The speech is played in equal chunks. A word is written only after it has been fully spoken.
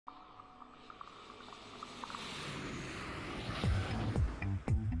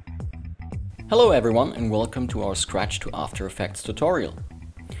Hello everyone and welcome to our Scratch to After Effects tutorial.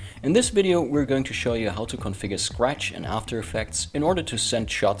 In this video we're going to show you how to configure Scratch in After Effects in order to send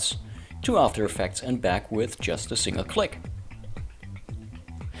shots to After Effects and back with just a single click.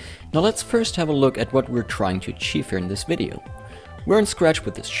 Now let's first have a look at what we're trying to achieve here in this video. We're in Scratch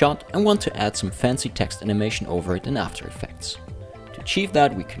with this shot and want to add some fancy text animation over it in After Effects. To achieve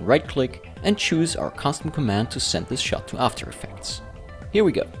that we can right click and choose our custom command to send this shot to After Effects. Here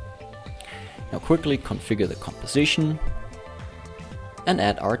we go. Now quickly configure the composition and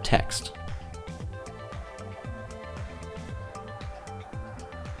add our text.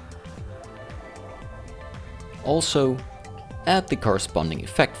 Also, add the corresponding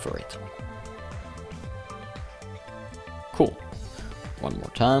effect for it. Cool. One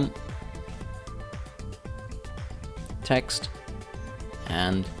more time. Text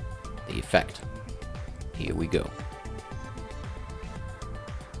and the effect. Here we go.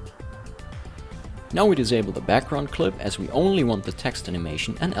 Now we disable the background clip as we only want the text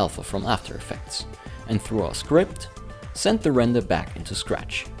animation and alpha from After Effects, and through our script, send the render back into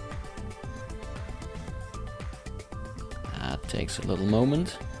Scratch. That takes a little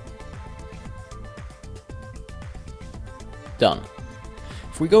moment. Done.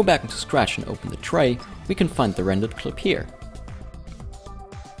 If we go back into Scratch and open the tray, we can find the rendered clip here.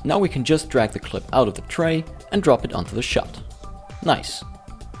 Now we can just drag the clip out of the tray and drop it onto the shot. Nice.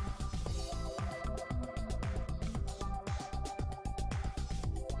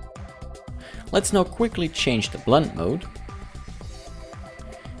 Let's now quickly change the blend mode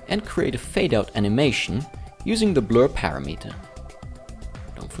and create a fade out animation using the blur parameter.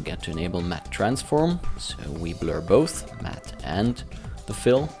 Don't forget to enable matte transform, so we blur both matte and the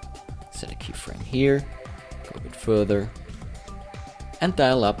fill. Set a keyframe here, go a bit further, and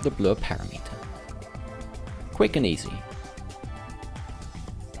dial up the blur parameter. Quick and easy.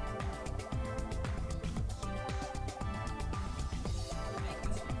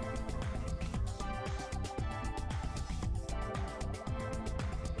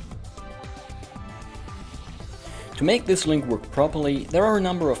 To make this link work properly, there are a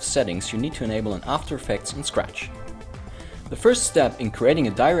number of settings you need to enable in After Effects and Scratch. The first step in creating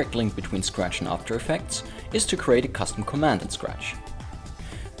a direct link between Scratch and After Effects is to create a custom command in Scratch.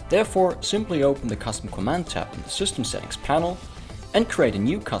 Therefore, simply open the Custom Command tab in the System Settings panel and create a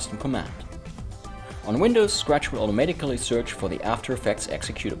new custom command. On Windows, Scratch will automatically search for the After Effects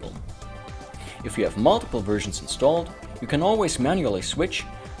executable. If you have multiple versions installed, you can always manually switch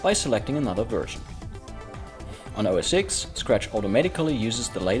by selecting another version. On OS X, Scratch automatically uses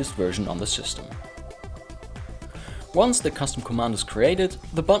the latest version on the system. Once the custom command is created,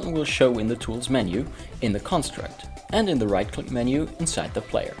 the button will show in the Tools menu, in the construct, and in the right-click menu inside the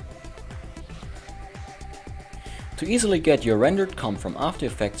player. To easily get your rendered comp from After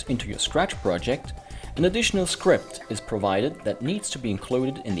Effects into your Scratch project, an additional script is provided that needs to be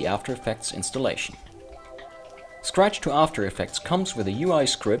included in the After Effects installation. Scratch to After Effects comes with a UI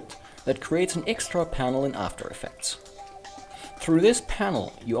script that creates an extra panel in After Effects. Through this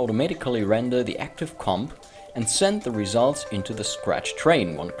panel, you automatically render the active comp and send the results into the Scratch tray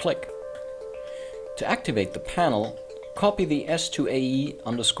in one click. To activate the panel, copy the s2ae_ui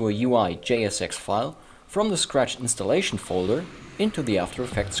JSX file from the Scratch installation folder into the After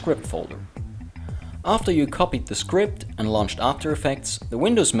Effects script folder. After you copied the script and launched After Effects, the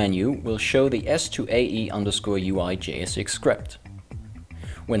Windows menu will show the s2ae_ui JSX script.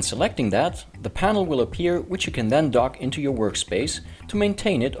 When selecting that, the panel will appear, which you can then dock into your workspace to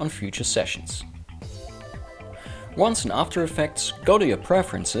maintain it on future sessions. Once in After Effects, go to your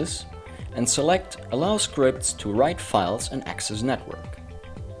Preferences and select Allow scripts to write files and access network.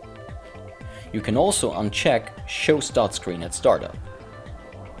 You can also uncheck Show Start Screen at Startup.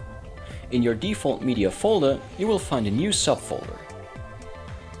 In your default media folder, you will find a new subfolder.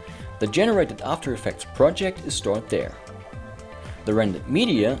 The generated After Effects project is stored there. The rendered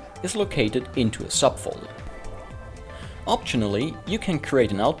media is located into a subfolder. Optionally, you can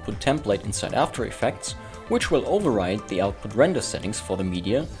create an output template inside After Effects, which will override the output render settings for the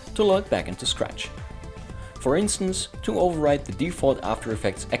media to load back into Scratch. For instance, to override the default After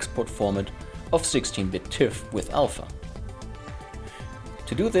Effects export format of 16-bit TIFF with alpha.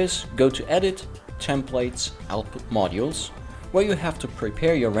 To do this, go to Edit, Templates, Output Modules, where you have to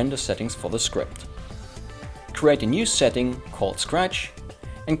prepare your render settings for the script. Create a new setting called Scratch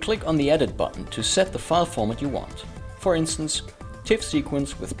and click on the Edit button to set the file format you want. For instance, TIFF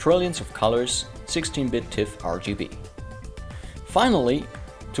sequence with trillions of colors, 16-bit TIFF RGB. Finally,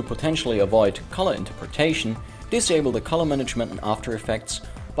 to potentially avoid color interpretation, disable the color management in After Effects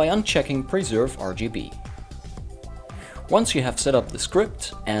by unchecking Preserve RGB. Once you have set up the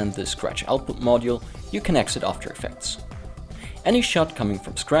script and the Scratch output module, you can exit After Effects. Any shot coming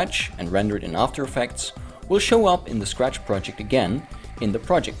from Scratch and rendered in After Effects will show up in the Scratch project again in the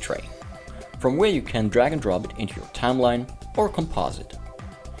project tray, from where you can drag and drop it into your timeline or composite.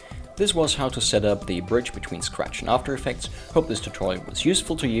 This was how to set up the bridge between Scratch and After Effects. Hope this tutorial was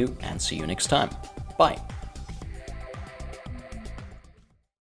useful to you, and see you next time. Bye!